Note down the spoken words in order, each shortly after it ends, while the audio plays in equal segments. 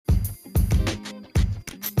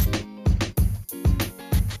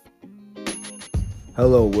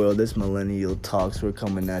Hello world, it's Millennial Talks. We're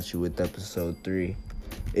coming at you with episode 3.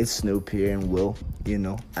 It's Snoop here and Will,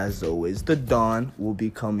 as always. The Dawn will be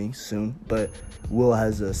coming soon, but Will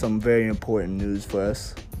has some very important news for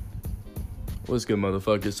us. What's good,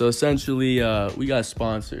 motherfucker? So essentially, we got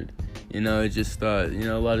sponsored. It's just, a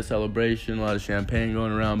lot of celebration, a lot of champagne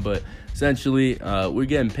going around. But essentially, we're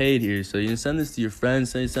getting paid here. So you can send this to your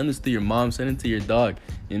friends, send this to your mom, send it to your dog,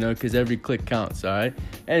 because every click counts, all right?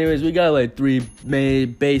 Anyways, we got like 3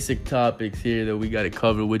 main basic topics here that we got to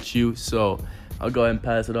cover with you. So I'll go ahead and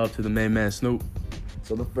pass it off to the main man, Snoop.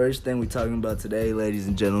 So the first thing we're talking about today, ladies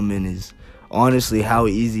and gentlemen, is honestly how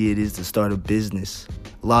easy it is to start a business.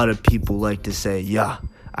 A lot of people like to say,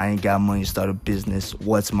 I ain't got money to start a business.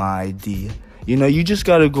 What's my idea? You just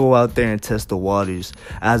got to go out there and test the waters,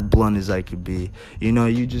 as blunt as I could be.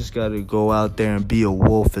 You just got to go out there and be a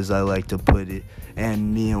wolf, as I like to put it.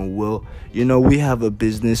 And me and Will, we have a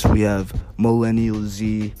business. We have Millennial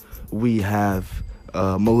Z. We have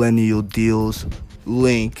Millennial Deals,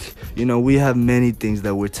 Link. We have many things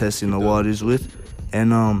that we're testing the waters with.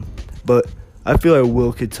 And, but I feel like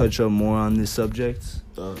Will could touch up more on this subject.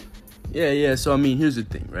 Yeah. So, here's the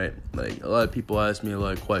thing, right? Like, a lot of people ask me a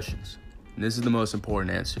lot of questions. And this is the most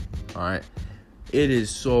important answer, all right? It is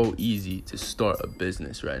so easy to start a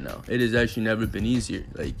business right now. It has actually never been easier.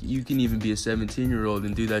 Like, you can even be a 17-year-old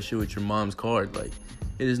and do that shit with your mom's card. Like,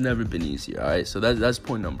 it has never been easier, all right? So that's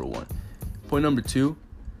point number 1. Point number 2,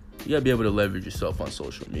 you gotta be able to leverage yourself on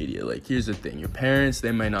social media. Like, here's the thing. Your parents,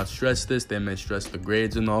 they might not stress this. They may stress the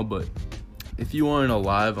grades and all, but if you aren't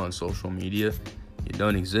alive on social media, you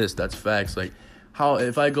don't exist. That's facts. Like, how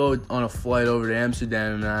if I go on a flight over to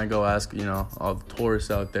Amsterdam and I go ask, all the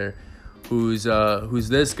tourists out there, who's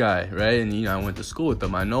this guy, right? And, I went to school with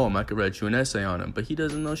him. I know him. I could write you an essay on him. But he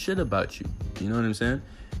doesn't know shit about you. You know what I'm saying?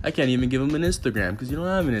 I can't even give him an Instagram because you don't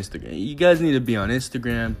have an Instagram. You guys need to be on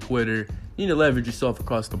Instagram, Twitter. You need to leverage yourself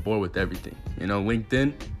across the board with everything.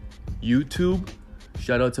 LinkedIn, YouTube.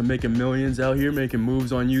 Shout out to making millions out here, making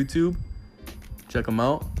moves on YouTube. Check them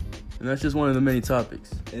out. And that's just one of the many topics.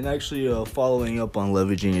 And actually, following up on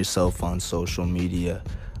leveraging yourself on social media,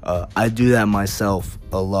 I do that myself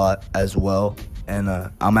a lot as well. And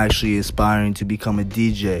I'm actually aspiring to become a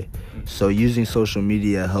DJ. So using social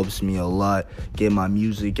media helps me a lot get my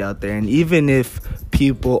music out there. And even if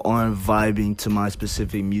people aren't vibing to my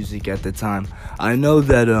specific music at the time, I know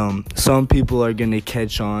that some people are going to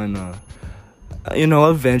catch on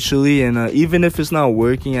eventually, and even if it's not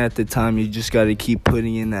working at the time, you just got to keep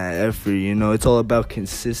putting in that effort. It's all about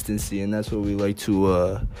consistency, and that's what we like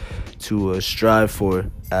to strive for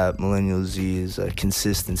at Millennial Z is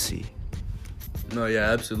consistency. No, yeah,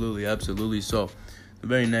 absolutely. So the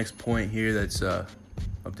very next point here that's of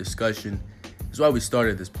discussion is why we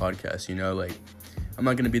started this podcast. I'm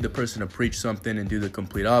not going to be the person to preach something and do the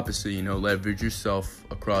complete opposite. Leverage yourself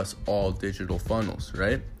across all digital funnels,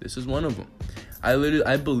 right? This is one of them.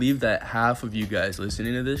 I believe that half of you guys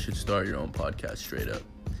listening to this should start your own podcast straight up,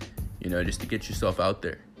 just to get yourself out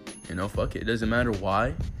there. Fuck it. It doesn't matter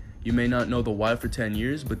why. You may not know the why for 10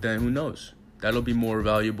 years, but then who knows? That'll be more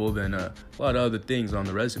valuable than a lot of other things on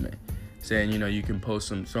the resume. Saying, you can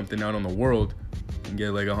post something out on the world and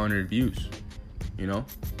get like 100 views.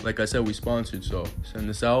 Like I said, we sponsored, so send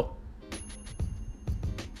this out.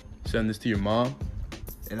 Send this to your mom.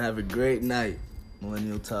 And have a great night,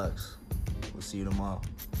 Millennial Talks. We'll see you tomorrow.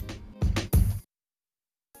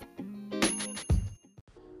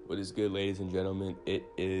 What is good, ladies and gentlemen? It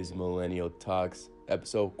is Millennial Talks,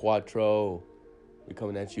 episode 4. We're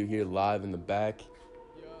coming at you here live in the back.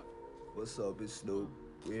 What's up, it's Snoop.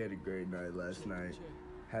 We had a great night last night.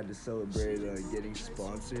 Had to celebrate getting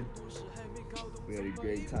sponsored. We had a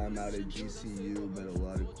great time out at GCU, met a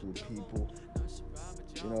lot of cool people.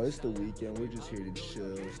 It's the weekend. We're just here to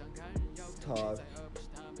chill, talk.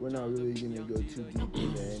 We're not really going to go too deep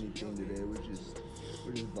into anything today. We're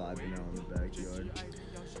just vibing out in the backyard.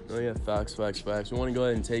 Oh yeah, facts. We want to go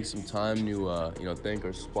ahead and take some time to thank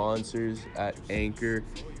our sponsors at Anchor,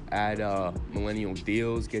 at Millennial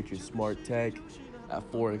Deals, get your smart tech, at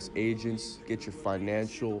Forex Agents, get your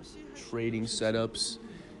financial trading setups,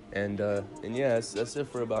 and yeah, that's it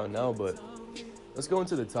for about now. But let's go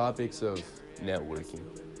into the topics of networking.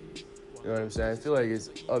 You know what I'm saying? I feel like it's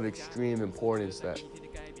of extreme importance that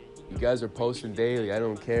you guys are posting daily. I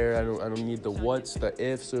don't care. I don't need the whats, the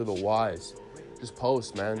ifs, or the whys. Just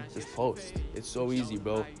post, man. Just post. It's so easy,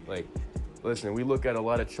 bro. Like, listen, we look at a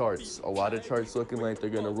lot of charts looking like they're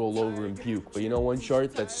gonna roll over and puke. But you know one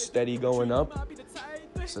chart that's steady going up?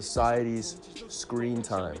 Society's screen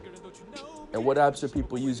time. And what apps are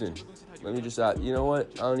people using? Let me just ask. You know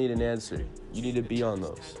what? I don't need an answer. You need to be on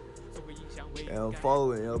those. And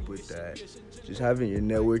following up with that, just having your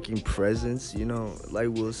networking presence, like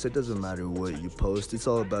Will said, doesn't matter what you post. It's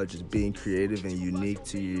all about just being creative and unique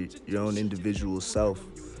to your own individual self.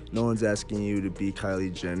 No one's asking you to be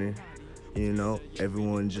Kylie Jenner,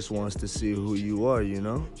 Everyone just wants to see who you are.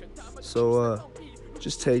 So,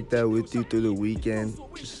 just take that with you through the weekend.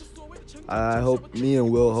 I hope, me and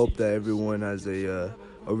Will hope that everyone has a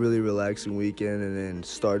really relaxing weekend and then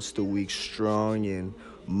starts the week strong and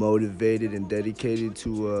motivated and dedicated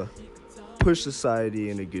to push society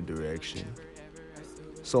in a good direction.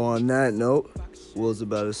 So on that note, Will's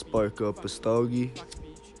about to spark up a stogie,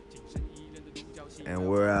 and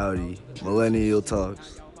we're outie. Millennial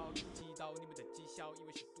Talks.